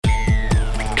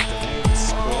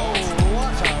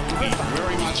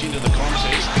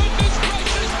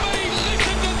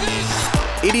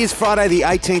It is Friday the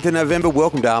 18th of November.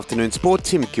 Welcome to Afternoon Sport.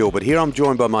 Tim Gilbert here. I'm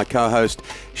joined by my co-host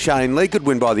Shane Lee. Good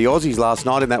win by the Aussies last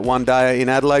night in that one day in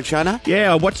Adelaide, Shana.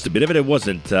 Yeah, I watched a bit of it. It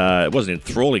wasn't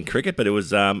enthralling cricket, but it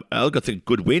was I think a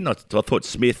good win. I thought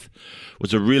Smith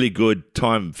was a really good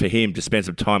time for him to spend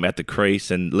some time at the crease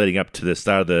and leading up to the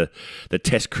start of the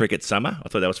Test cricket summer. I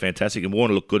thought that was fantastic. And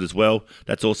Warner looked good as well.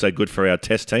 That's also good for our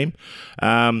Test team.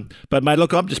 But, mate,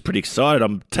 look, I'm just pretty excited.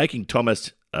 I'm taking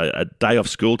Thomas a day off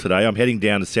school today. I'm heading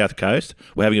down to South Coast.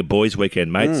 We're having a boys'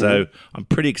 weekend, mate, so I'm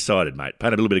pretty excited, mate.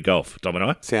 Playing a little bit of golf, Dom and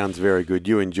I. Sounds very good.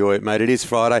 You enjoy it, mate. It is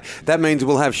Friday. That means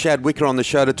we'll have Shad Wicker on the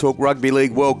show to talk Rugby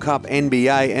League, World Cup,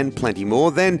 NBA and plenty more.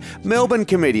 Then Melbourne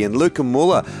comedian Luca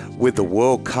Muller with the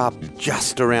World Cup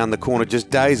just around the corner, just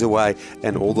days away,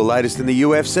 and all the latest in the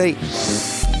UFC.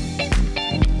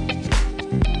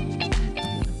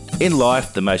 In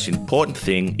life, the most important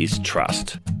thing is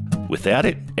trust. Without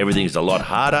it, everything is a lot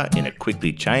harder in a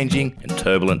quickly changing and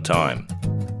turbulent time.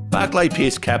 Barclay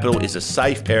Pierce Capital is a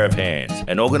safe pair of hands,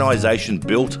 an organisation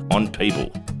built on people.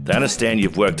 They understand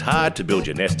you've worked hard to build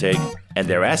your nest egg, and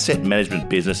their asset management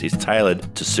business is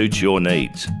tailored to suit your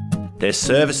needs. Their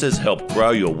services help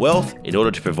grow your wealth in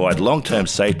order to provide long-term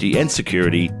safety and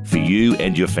security for you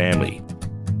and your family.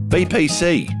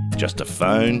 BPC, just a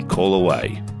phone call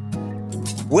away.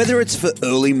 Whether it's for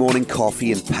early morning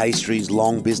coffee and pastries,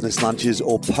 long business lunches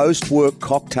or post-work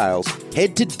cocktails,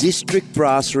 head to District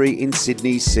Brasserie in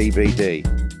Sydney's CBD.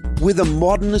 With a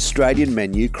modern Australian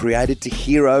menu created to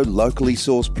hero locally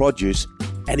sourced produce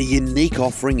and a unique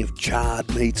offering of charred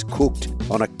meats cooked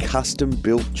on a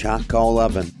custom-built charcoal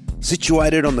oven.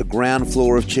 Situated on the ground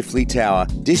floor of Chifley Tower,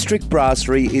 District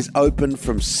Brasserie is open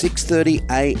from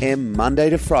 6:30am Monday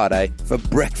to Friday for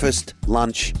breakfast,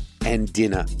 lunch and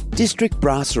dinner. District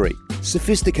Brasserie,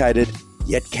 sophisticated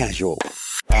yet casual.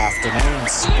 Afternoon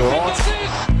Sport.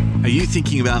 Are you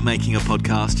thinking about making a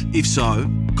podcast? If so,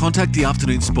 contact the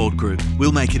Afternoon Sport Group.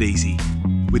 We'll make it easy.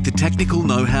 With the technical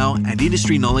know-how and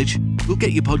industry knowledge, we'll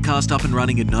get your podcast up and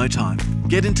running in no time.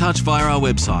 Get in touch via our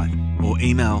website or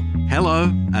email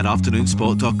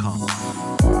hello@afternoonsport.com.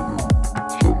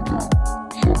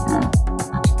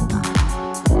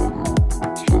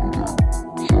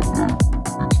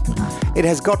 It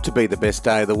has got to be the best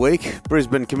day of the week.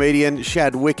 Brisbane comedian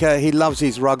Shad Wicker, he loves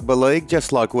his rugby league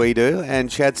just like we do.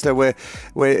 And Shadster,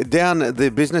 we're down the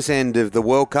business end of the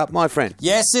World Cup, my friend.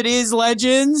 Yes, it is,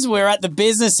 legends. We're at the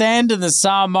business end and the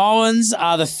Samoans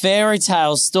are the fairy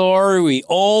tale story we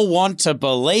all want to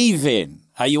believe in.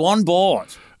 Are you on board?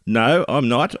 No, I'm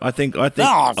not. I think the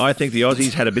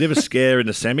Aussies had a bit of a scare in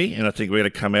the semi, and I think we're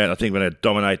going to come out. I think we're going to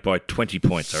dominate by 20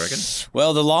 points. I reckon.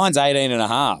 Well, the line's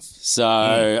 18.5,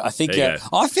 so I think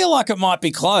I feel like it might be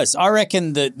close. I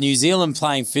reckon that New Zealand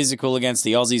playing physical against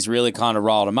the Aussies really kind of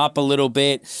rolled them up a little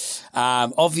bit.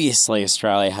 Obviously,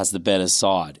 Australia has the better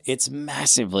side. It's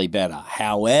massively better.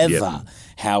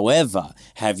 However,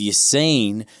 have you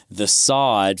seen the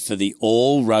side for the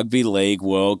All Rugby League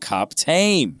World Cup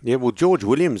team? Yeah, well, George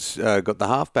Williams got the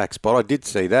halfback spot. I did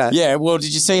see that. Yeah, well,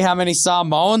 did you see how many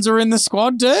Samoans are in the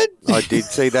squad, dude? I did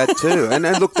see that too. And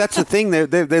look, that's the thing.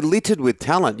 They're littered with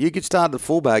talent. You could start at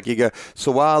fullback. You go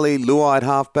Sawali, Luai at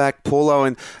halfback, Paulo,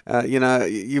 and,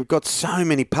 you've got so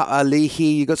many,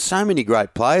 Alihi, you've got so many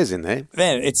great players in there.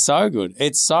 Man, it's so good.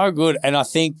 It's so good. And I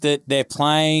think that they're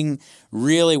playing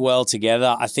really well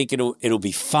together. I think it'll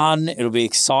be fun. It'll be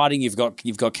exciting. You've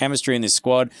got chemistry in this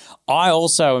squad. I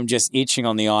also am just itching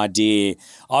on the idea.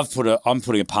 I'm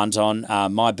putting a punt on.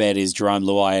 My bet is Jerome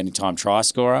Luai anytime try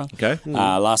scorer. Okay.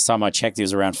 Last time I checked, he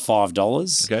was around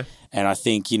 $5. Okay. And I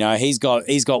think, he's got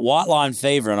white line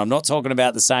fever, and I'm not talking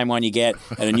about the same one you get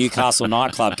at a Newcastle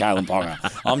nightclub, Kalen Ponga.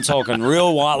 I'm talking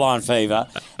real white line fever,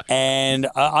 and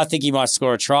I think he might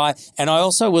score a try. And I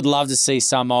also would love to see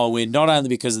Samoa win, not only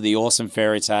because of the awesome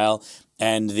fairy tale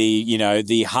and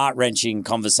the heart-wrenching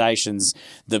conversations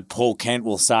that Paul Kent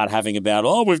will start having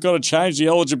about, we've got to change the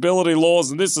eligibility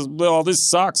laws and this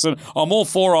sucks and I'm all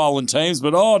for island teams,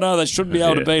 but no, they shouldn't be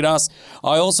able to beat us.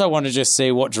 I also want to just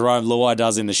see what Jerome Luai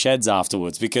does in the sheds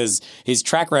afterwards, because his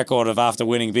track record of after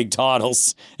winning big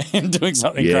titles and doing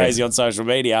something crazy on social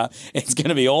media, it's going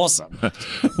to be awesome.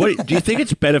 Do you think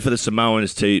it's better for the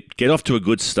Samoans to get off to a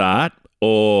good start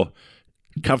or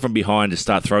come from behind to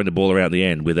start throwing the ball around the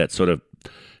end with that sort of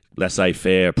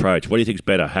laissez-faire approach? What do you think is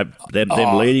better, have them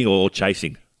leading or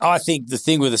chasing? I think the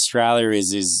thing with Australia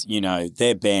is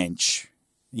their bench,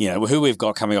 who we've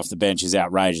got coming off the bench is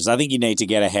outrageous. I think you need to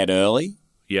get ahead early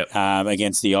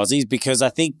against the Aussies, because I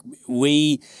think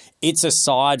it's a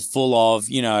side full of,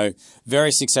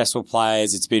 very successful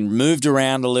players. It's been moved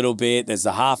around a little bit. There's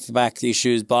the halfback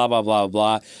issues, blah, blah, blah,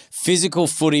 blah. Physical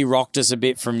footy rocked us a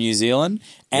bit from New Zealand,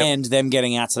 and them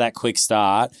getting out to that quick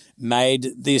start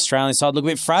made the Australian side look a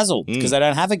bit frazzled because they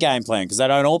don't have a game plan, because they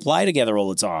don't all play together all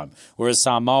the time. Whereas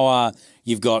Samoa,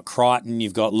 you've got Crichton,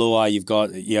 you've got Lua, you've got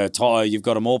To'o, you've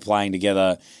got them all playing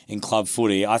together in club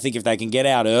footy. I think if they can get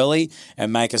out early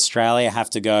and make Australia have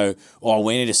to go,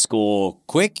 we need to score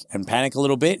quick and panic a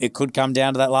little bit, it could come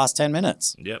down to that last 10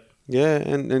 minutes. Yep. Yeah,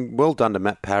 and well done to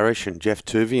Matt Parrish and Jeff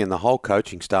Tuvey and the whole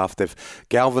coaching staff. They've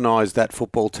galvanised that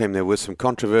football team. There was some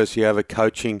controversy over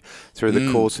coaching through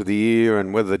the course of the year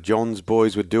and whether the Johns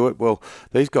boys would do it. Well,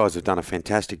 these guys have done a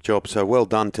fantastic job, so well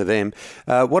done to them.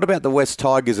 What about the West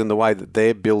Tigers and the way that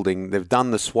they're building? They've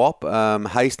done the swap,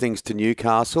 Hastings to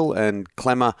Newcastle and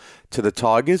Clemmer to the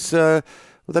Tigers.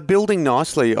 Well, they're building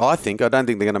nicely, I think. I don't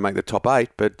think they're going to make the top 8,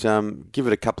 but give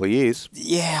it a couple of years.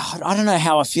 Yeah, I don't know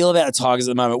how I feel about the Tigers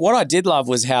at the moment. What I did love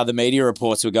was how the media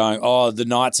reports were going, the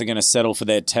Knights are going to settle for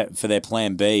their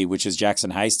plan B, which is Jackson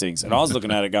Hastings. And I was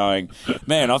looking at it going,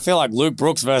 man, I feel like Luke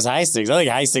Brooks versus Hastings. I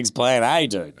think Hastings plan A,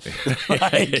 dude.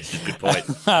 Good point.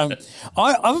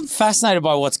 I'm fascinated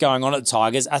by what's going on at the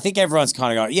Tigers. I think everyone's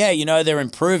kind of going, they're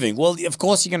improving. Well, of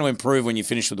course you're going to improve when you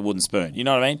finish with the wooden spoon. You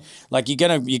know what I mean? Like you're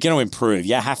going to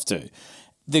improve. You have to.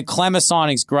 The Clemmer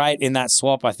signing's great in that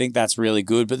swap. I think that's really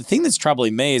good. But the thing that's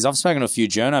troubling me is I've spoken to a few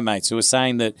journo mates who are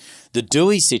saying that the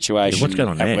Dewey situation what's going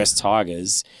on at there? West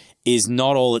Tigers is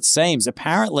not all it seems.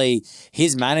 Apparently,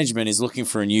 his management is looking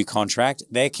for a new contract.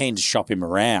 They're keen to shop him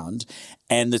around.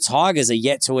 And the Tigers are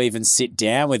yet to even sit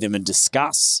down with him and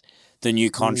discuss the new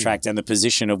contract and the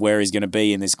position of where he's going to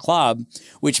be in this club,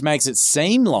 which makes it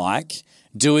seem like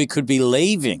Dewey could be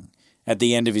leaving at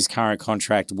the end of his current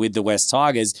contract with the West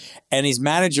Tigers, and his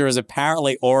manager has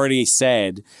apparently already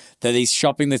said that he's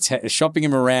shopping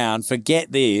him around for,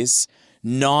 get this,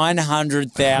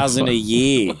 $900,000 a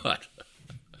year. What?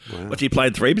 Wow. What's he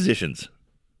playing 3 positions?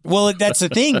 Well, that's the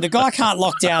thing. The guy can't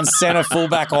lock down centre,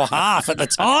 fullback, or half at the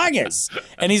Tigers,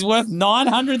 and he's worth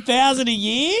 $900,000 a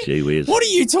year. Gee whiz! What are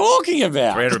you talking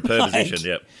about? 300 per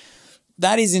position. Yep.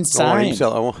 That is insane.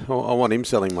 I want him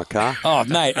selling my car. Oh,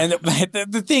 mate. And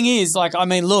the thing is,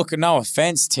 look, no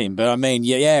offense, Tim, but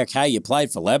okay, you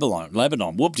played for Lebanon.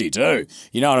 Whoop-de-doo.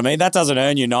 You know what I mean? That doesn't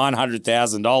earn you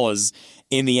 $900,000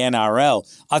 in the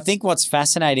NRL. I think what's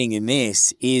fascinating in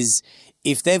this is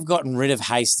if they've gotten rid of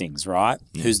Hastings, right,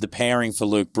 who's the pairing for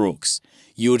Luke Brooks,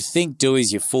 you would think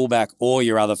Dewey's your fullback or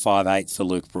your other 5'8" for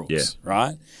Luke Brooks,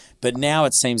 right? But now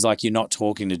it seems like you're not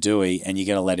talking to Dewey and you're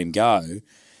going to let him go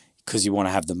because you want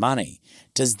to have the money.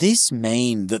 Does this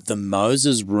mean that the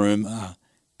Moses rumour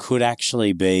could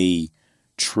actually be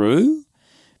true?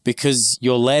 Because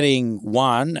you're letting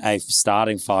a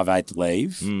starting 5'8"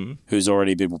 leave, who's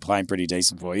already been playing pretty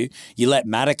decent for you. You let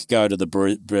Maddock go to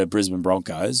the Brisbane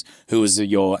Broncos, who was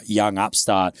your young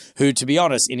upstart, who, to be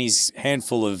honest, in his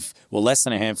less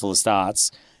than a handful of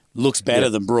starts, looks better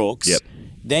than Brooks. Yep.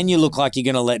 Then you look like you're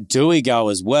going to let Dewey go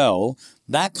as well.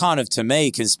 That kind of, to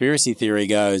me, conspiracy theory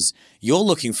goes, you're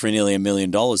looking for nearly $1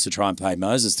 million to try and pay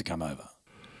Moses to come over.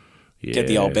 Yeah. Get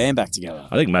the old band back together.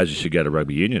 I think Moses should go to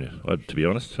rugby union, to be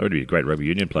honest. I would be a great rugby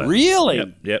union player.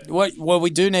 Really? Yep. Well,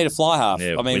 we do need a fly half.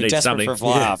 Yeah, we're desperate something. for a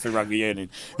fly half in rugby union.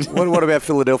 What about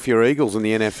Philadelphia Eagles in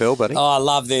the NFL, buddy? Oh, I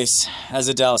love this. As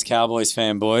a Dallas Cowboys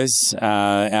fan, boys,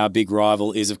 our big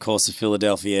rival is, of course, the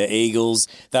Philadelphia Eagles.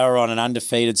 They were on an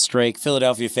undefeated streak.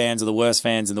 Philadelphia fans are the worst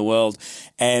fans in the world.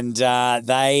 And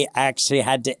they actually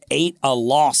had to eat a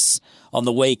loss on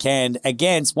the weekend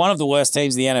against one of the worst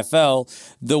teams in the NFL,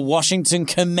 the Washington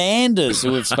Commanders,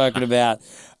 who we've spoken about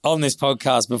on this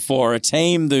podcast before. A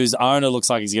team whose owner looks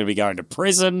like he's going to be going to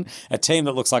prison, a team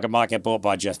that looks like it might get bought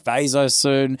by Jeff Bezos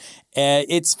soon.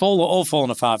 It's all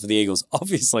fallen apart for the Eagles.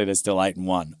 Obviously, they're still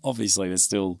 8-1. Obviously, they're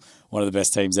still one of the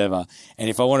best teams ever. And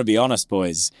if I want to be honest,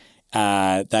 boys,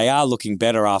 they are looking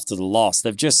better after the loss.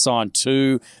 They've just signed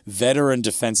 2 veteran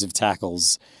defensive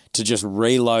tackles to just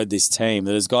reload this team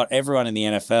that has got everyone in the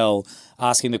NFL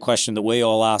asking the question that we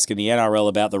all ask in the NRL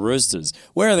about the Roosters.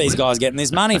 Where are these guys getting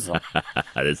this money from?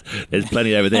 There's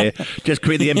plenty over there. Just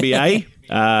quick, the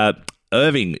NBA.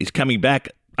 Irving is coming back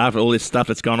after all this stuff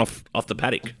that's gone off the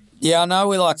paddock. Yeah, I know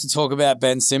we like to talk about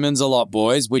Ben Simmons a lot,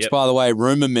 boys, which, by the way,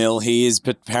 rumour mill, he is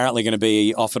apparently going to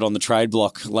be offered on the trade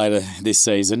block later this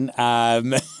season.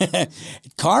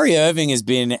 Kyrie Irving has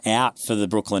been out for the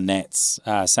Brooklyn Nets,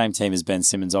 same team as Ben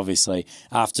Simmons, obviously,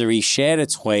 after he shared a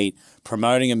tweet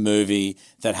promoting a movie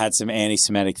that had some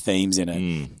anti-Semitic themes in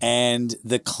it. And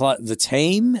the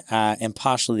team and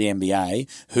partially the NBA,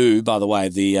 who, by the way,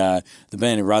 the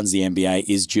man who runs the NBA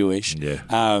is Jewish,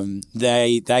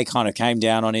 they kind of came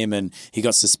down on him game, and he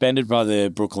got suspended by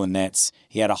the Brooklyn Nets.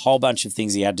 He had a whole bunch of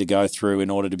things he had to go through in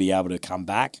order to be able to come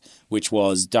back, which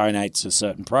was donate to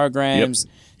certain programs,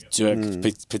 to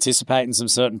participate in some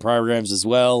certain programs as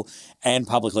well, and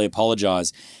publicly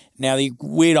apologise. Now, the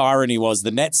weird irony was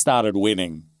the Nets started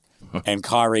winning, and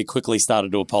Kyrie quickly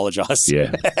started to apologise.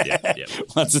 Yeah.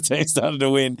 Once the team started to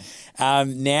win.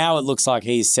 Now it looks like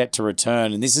he's set to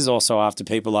return. And this is also after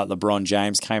people like LeBron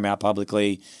James came out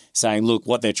publicly saying, look,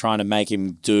 what they're trying to make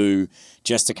him do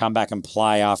just to come back and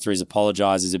play after he's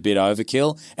apologised is a bit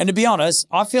overkill. And to be honest,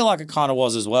 I feel like it kind of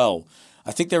was as well.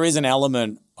 I think there is an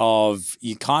element of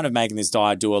you kind of making this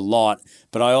guy do a lot,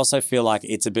 but I also feel like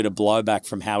it's a bit of blowback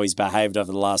from how he's behaved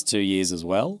over the last 2 years as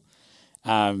well.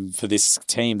 For this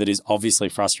team that is obviously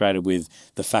frustrated with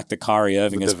the fact that Kyrie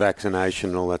Irving the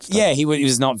vaccination and all that stuff. Yeah, he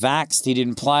was not vaxxed. He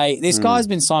didn't play. This guy's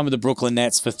been signed with the Brooklyn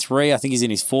Nets for 3. I think he's in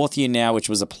his 4th year now, which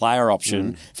was a player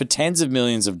option for tens of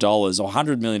millions of dollars, or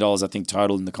 $100 million, I think,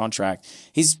 total in the contract.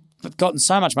 He's gotten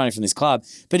so much money from this club,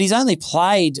 but he's only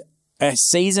played a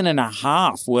season and a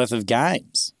half worth of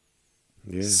games.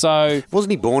 Yeah. So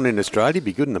wasn't he born in Australia? He'd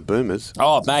be good in the Boomers.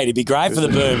 Oh, mate, he'd be great for the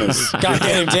Boomers. Go get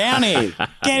him down here.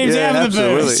 Get him down for the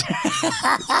Boomers.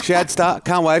 Shad Star,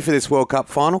 can't wait for this World Cup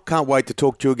final. Can't wait to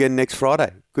talk to you again next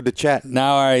Friday. Good to chat.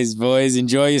 No worries, boys.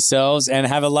 Enjoy yourselves and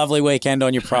have a lovely weekend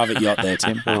on your private yacht there,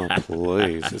 Tim. Oh,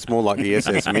 please. It's more like the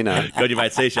SS Minnow. Good, you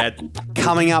mate. See you, Shad.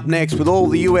 Coming up next with all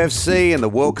the UFC and the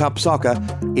World Cup soccer,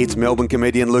 it's Melbourne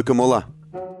comedian Luca Muller.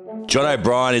 John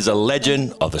O'Brien is a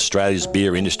legend of Australia's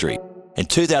beer industry. In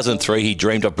 2003, he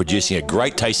dreamed of producing a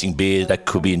great tasting beer that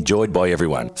could be enjoyed by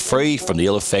everyone, free from the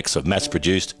ill effects of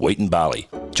mass-produced wheat and barley.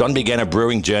 John began a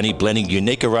brewing journey blending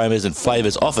unique aromas and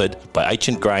flavours offered by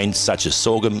ancient grains such as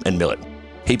sorghum and millet.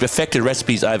 He perfected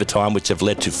recipes over time which have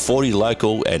led to 40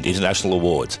 local and international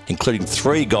awards, including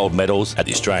 3 gold medals at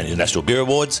the Australian International Beer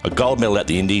Awards, a gold medal at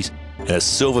the Indies, and a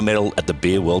silver medal at the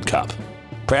Beer World Cup.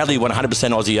 Proudly 100%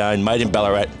 Aussie-owned, made in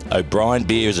Ballarat, O'Brien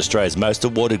Beer is Australia's most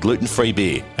awarded gluten-free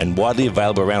beer and widely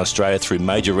available around Australia through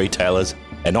major retailers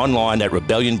and online at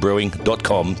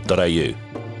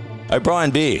rebellionbrewing.com.au.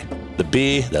 O'Brien Beer, the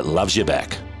beer that loves you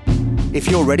back. If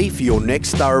you're ready for your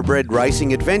next thoroughbred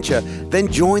racing adventure,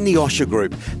 then join the Osher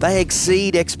Group. They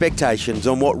exceed expectations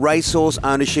on what racehorse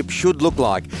ownership should look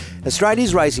like.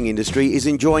 Australia's racing industry is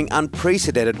enjoying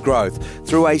unprecedented growth.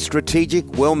 Through a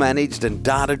strategic, well-managed and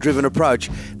data-driven approach,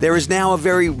 there is now a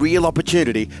very real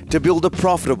opportunity to build a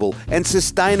profitable and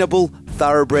sustainable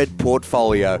thoroughbred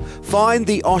portfolio. Find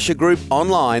the Osher Group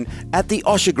online at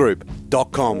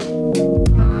theoshergroup.com.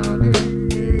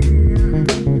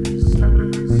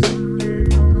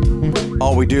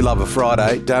 Oh, we do love a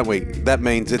Friday, don't we? That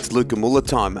means it's Luca Muller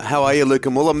time. How are you, Luca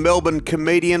Muller? Melbourne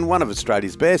comedian, one of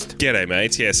Australia's best. G'day,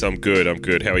 mate. Yes, I'm good.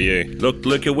 How are you? Look,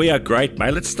 Luca, we are great,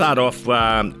 mate. Let's start off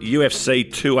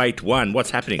UFC 281.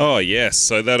 What's happening? Oh, yes.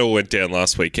 So that all went down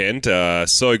last weekend.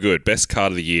 So good. Best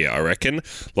card of the year, I reckon.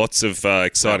 Lots of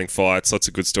exciting fights, lots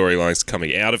of good storylines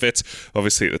coming out of it.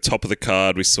 Obviously, at the top of the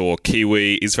card, we saw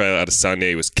Kiwi Israel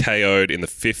Adesanya was KO'd in the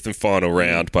 5th and final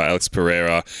round by Alex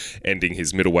Pereira, ending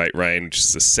his middleweight reign, which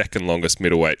is the second longest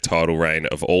middleweight title reign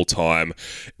of all time.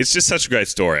 It's just such a great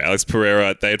story. Alex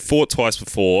Pereira, they had fought twice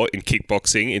before in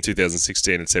kickboxing in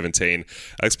 2016 and 17.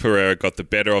 Alex Pereira got the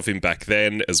better of him back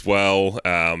then as well,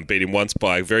 beat him once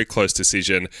by a very close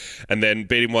decision, and then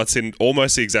beat him once in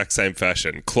almost the exact same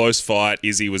fashion. Close fight.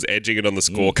 Izzy was edging it on the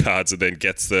scorecards and then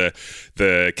gets the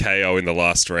KO in the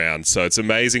last round. So it's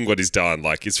amazing what he's done.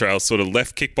 Like, Israel sort of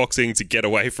left kickboxing to get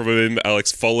away from him.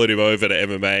 Alex followed him over to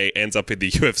MMA, ends up in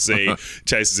the UFC,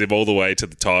 chases him all the way to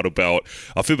the title belt.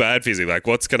 I feel bad for Izzy. Like,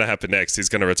 what's going to happen next? He's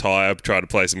going to retire, try to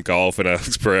play some golf, and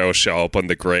Alex Pereira will show up on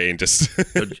the green. Just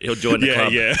He'll join the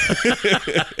club. Yeah.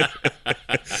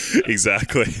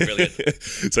 Exactly. Brilliant.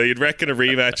 So you'd reckon a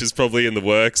rematch is probably in the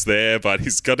works there, but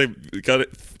he's got a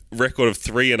record of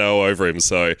 3-0 over him,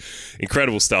 so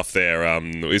incredible stuff there.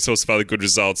 We saw some other good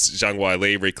results. Zhang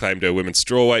Weili reclaimed her women's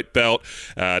strawweight belt.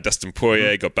 Dustin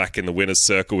Poirier got back in the winner's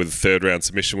circle with a 3rd round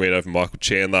submission win over Michael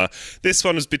Chandler. This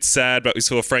one was a bit sad, but we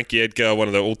saw Frankie Edgar, one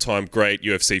of the all-time great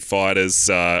UFC fighters,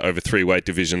 over 3 weight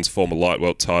divisions, former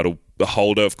lightweight title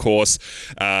holder, of course.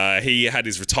 He had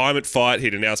his retirement fight.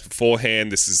 He'd announced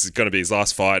beforehand this is going to be his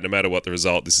last fight. No matter what the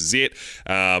result, this is it.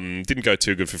 Didn't go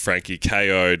too good for Frankie.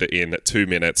 KO'd in 2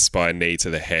 minutes by a knee to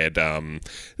the head.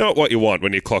 Not what you want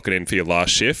when you're clocking in for your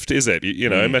last shift, is it? You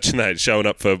know, imagine that, showing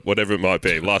up for whatever it might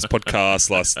be. Last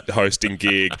podcast, last hosting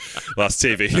gig, last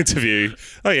TV interview.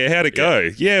 Oh yeah, how'd it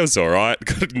go? Yeah, it was all right.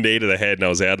 Got a knee to the head and I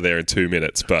was out of there in 2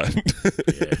 minutes. But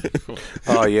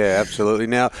Oh yeah, absolutely.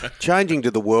 Now, changing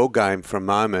to the world game, game for a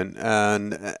moment.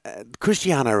 And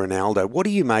Cristiano Ronaldo, what do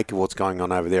you make of what's going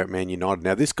on over there at Man United?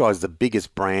 Now, this guy's the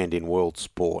biggest brand in world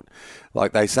sport.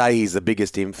 Like they say, he's the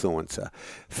biggest influencer.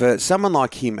 For someone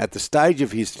like him at the stage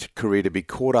of his career to be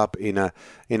caught up in a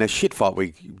shit fight,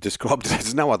 we described it.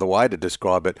 There's no other way to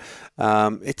describe it.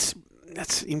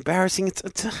 It's embarrassing.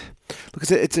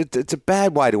 It's a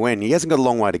bad way to end. He hasn't got a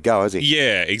long way to go, has he?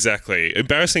 Yeah, exactly.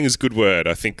 Embarrassing is a good word.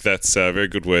 I think that's a very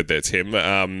good word there, Tim.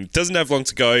 Doesn't have long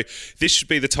to go. This should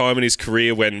be the time in his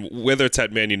career when, whether it's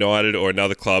at Man United or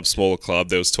another club, smaller club,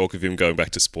 there was talk of him going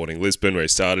back to Sporting Lisbon, where he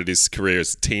started his career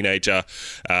as a teenager.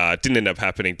 Didn't end up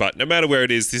happening, but no matter where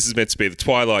it is, this is meant to be the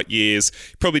twilight years.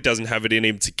 He probably doesn't have it in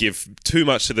him to give too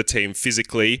much to the team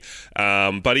physically,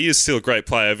 but he is still a great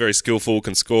player, very skillful,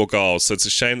 can score goals. So it's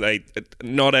a shame they're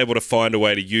not able to find a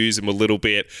way to use him a little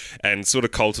bit and sort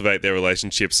of cultivate their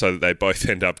relationship so that they both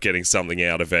end up getting something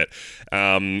out of it.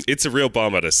 It's a real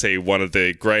bummer to see one of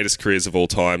the greatest careers of all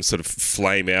time sort of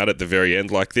flame out at the very end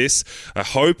like this. I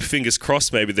hope, fingers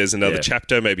crossed, maybe there's another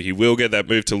chapter. Maybe he will get that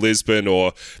move to Lisbon,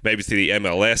 or maybe to the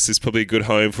MLS is probably a good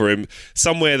home for him.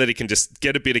 Somewhere that he can just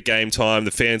get a bit of game time,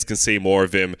 the fans can see more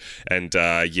of him, and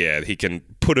he can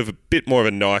put a bit more of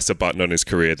a nicer button on his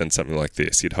career than something like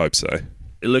this. You'd hope so.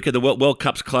 Look, at the World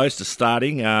Cup's close to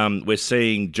starting. We're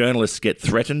seeing journalists get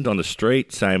threatened on the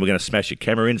street, saying we're going to smash your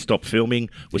camera in, stop filming.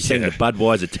 We're seeing the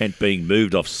Budweiser tent being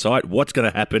moved off site. What's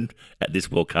going to happen at this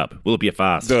World Cup? Will it be a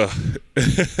farce?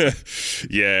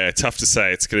 Yeah, tough to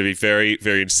say. It's going to be very,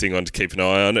 very interesting one to keep an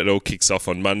eye on. It all kicks off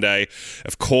on Monday,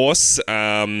 of course.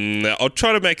 I'll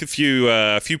try to make a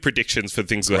few predictions for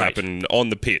things that will happen on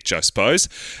the pitch, I suppose.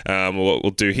 What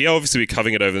we'll do here, obviously, we're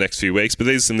covering it over the next few weeks, but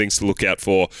these are some things to look out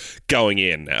for going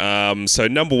in. So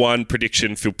number one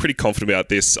prediction, feel pretty confident about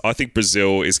this. I think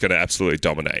Brazil is going to absolutely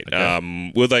dominate.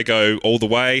 Okay. Will they go all the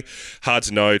way? Hard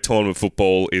to know. Tournament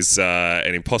football is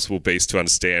an impossible beast to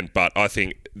understand, but I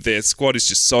think their squad is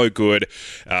just so good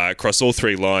across all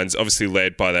three lines, obviously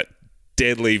led by that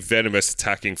deadly, venomous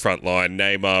attacking front line.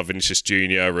 Neymar, Vinicius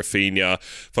Jr., Rafinha,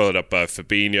 followed up by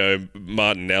Fabinho,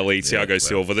 Martinelli, Thiago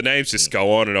Silva. The names just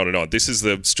go on and on and on. This is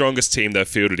the strongest team they've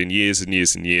fielded in years and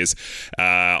years and years.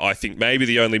 I think maybe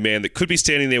the only man that could be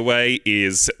standing their way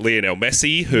is Lionel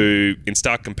Messi, who, in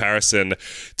stark comparison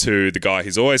to the guy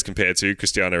he's always compared to,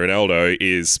 Cristiano Ronaldo,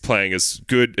 is playing as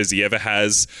good as he ever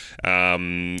has.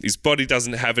 His body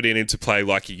doesn't have it in him to play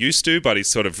like he used to, but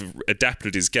he's sort of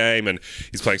adapted his game and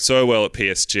he's playing so well at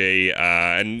PSG,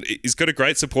 and he's got a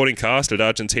great supporting cast at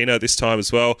Argentina this time as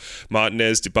well.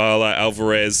 Martinez, Dybala,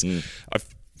 Alvarez. I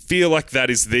feel like that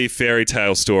is the fairy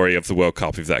tale story of the World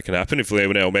Cup, if that can happen. If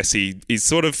Lionel Messi is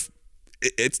sort of...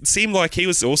 It seemed like he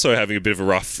was also having a bit of a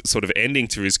rough sort of ending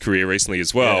to his career recently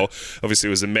as well. Yeah. Obviously,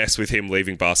 it was a mess with him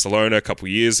leaving Barcelona a couple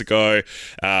of years ago,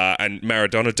 and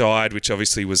Maradona died, which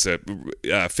obviously was a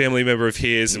family member of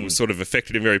his and was sort of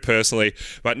affected him very personally.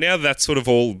 But now that's sort of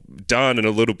all done and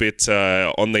a little bit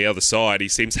on the other side, he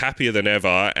seems happier than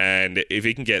ever. And if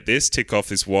he can get this, tick off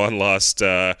this one last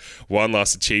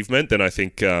achievement, then I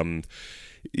think...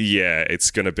 it's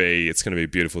going to be a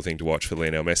beautiful thing to watch for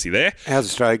Lionel Messi there. How's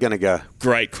Australia going to go?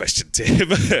 Great question,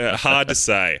 Tim. Hard to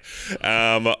say.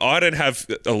 I don't have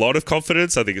a lot of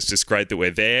confidence. I think it's just great that we're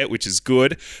there, which is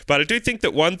good. But I do think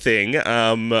that one thing,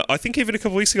 I think even a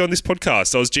couple of weeks ago on this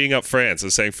podcast, I was geeing up France. I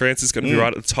was saying France is going to be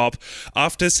right at the top.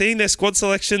 After seeing their squad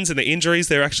selections and the injuries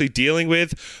they're actually dealing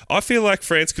with, I feel like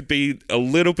France could be a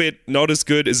little bit not as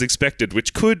good as expected,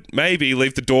 which could maybe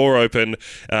leave the door open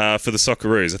for the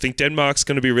Socceroos. I think Denmark's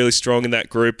going to be really strong in that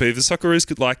group. If the Socceroos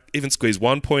could even squeeze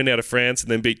 1 point out of France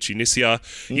and then beat Tunisia,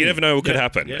 you never know what could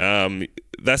happen. Yeah.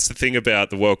 That's the thing about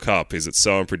the World Cup, is it's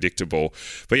so unpredictable.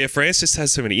 But yeah, France just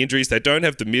has so many injuries. They don't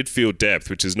have the midfield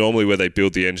depth, which is normally where they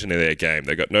build the engine of their game.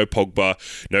 They've got no Pogba,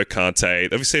 no Kante. They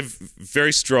obviously have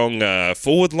very strong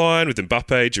forward line with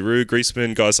Mbappe, Giroud,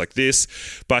 Griezmann, guys like this.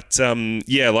 But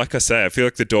like I say, I feel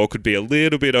like the door could be a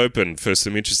little bit open for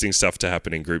some interesting stuff to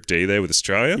happen in Group D there with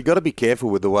Australia. You've got to be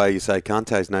careful with the way you say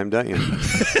Kante's name, don't you?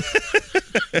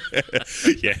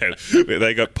 Yeah,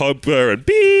 they got Pogba and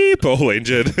beep all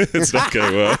injured. It's not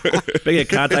going well. Speaking of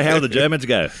Kante, how will the Germans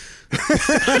go?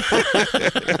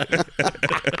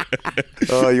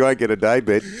 Oh, you won't get a day,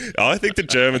 Ben. I think the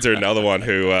Germans are another one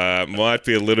who might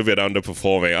be a little bit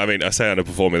underperforming. I mean, I say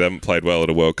underperforming, they haven't played well at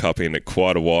a World Cup in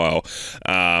quite a while.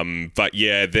 But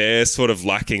yeah, they're sort of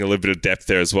lacking a little bit of depth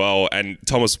there as well. And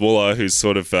Thomas Muller, who's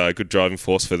sort of a good driving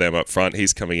force for them up front,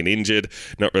 he's coming in injured.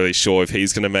 Not really sure if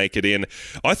he's going to make it in.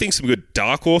 I think some good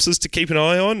dark horses to keep an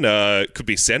eye on. Could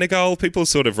be Senegal. People are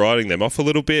sort of riding them off a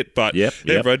little bit, but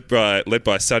they're led by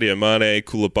Sadio Mane,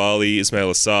 Koulibaly,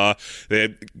 Ismail Assar.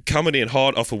 They're coming in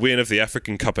hot off a win of the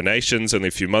African Cup of Nations only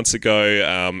a few months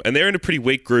ago. And they're in a pretty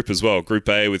weak group as well. Group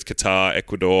A with Qatar,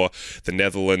 Ecuador, the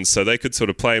Netherlands. So they could sort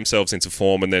of play themselves into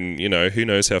form, and then, who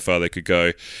knows how far they could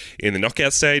go in the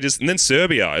knockout stages. And then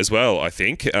Serbia as well, I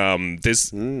think. That's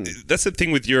the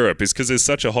thing with Europe, is because there's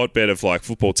such a hotbed of like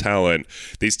football talent.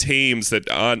 These teams that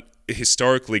aren't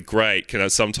historically great can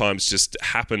sometimes just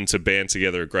happen to band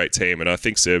together a great team, and I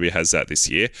think Serbia has that this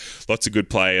year. Lots of good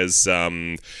players.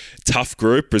 Tough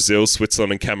group, Brazil,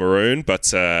 Switzerland and Cameroon, but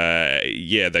they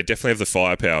definitely have the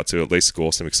firepower to at least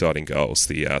score some exciting goals,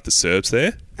 the Serbs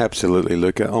there. Absolutely,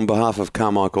 Luca. On behalf of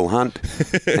Carmichael Hunt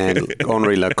and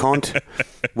Henri Leconte,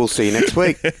 we'll see you next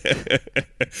week.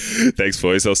 Thanks,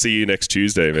 boys. I'll see you next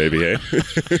Tuesday, maybe, eh?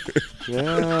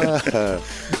 Yeah.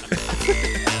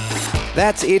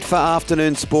 That's it for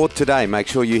Afternoon Sport today. Make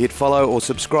sure you hit follow or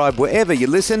subscribe wherever you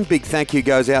listen. Big thank you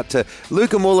goes out to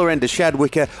Luca Muller and to Shad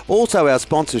Wicker. Also our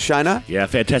sponsor, Shona. Yeah,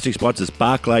 fantastic sponsors,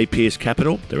 Barclay Pierce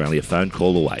Capital. They're only a phone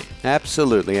call away.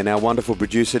 Absolutely. And our wonderful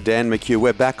producer, Dan McHugh.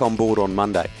 We're back on board on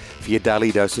Monday for your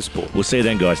daily dose of sport. We'll see you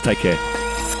then, guys. Take care.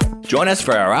 Join us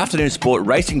for our Afternoon Sport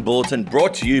Racing Bulletin,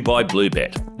 brought to you by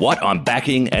Bluebet. What I'm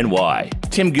backing and why.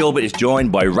 Tim Gilbert is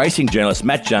joined by racing journalist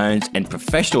Matt Jones and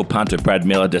professional punter Brad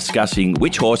Miller discussing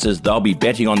which horses they'll be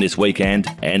betting on this weekend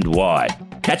and why.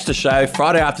 Catch the show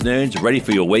Friday afternoons, ready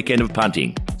for your weekend of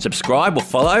punting. Subscribe or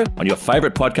follow on your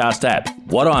favourite podcast app.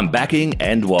 What I'm backing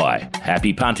and why.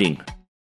 Happy punting.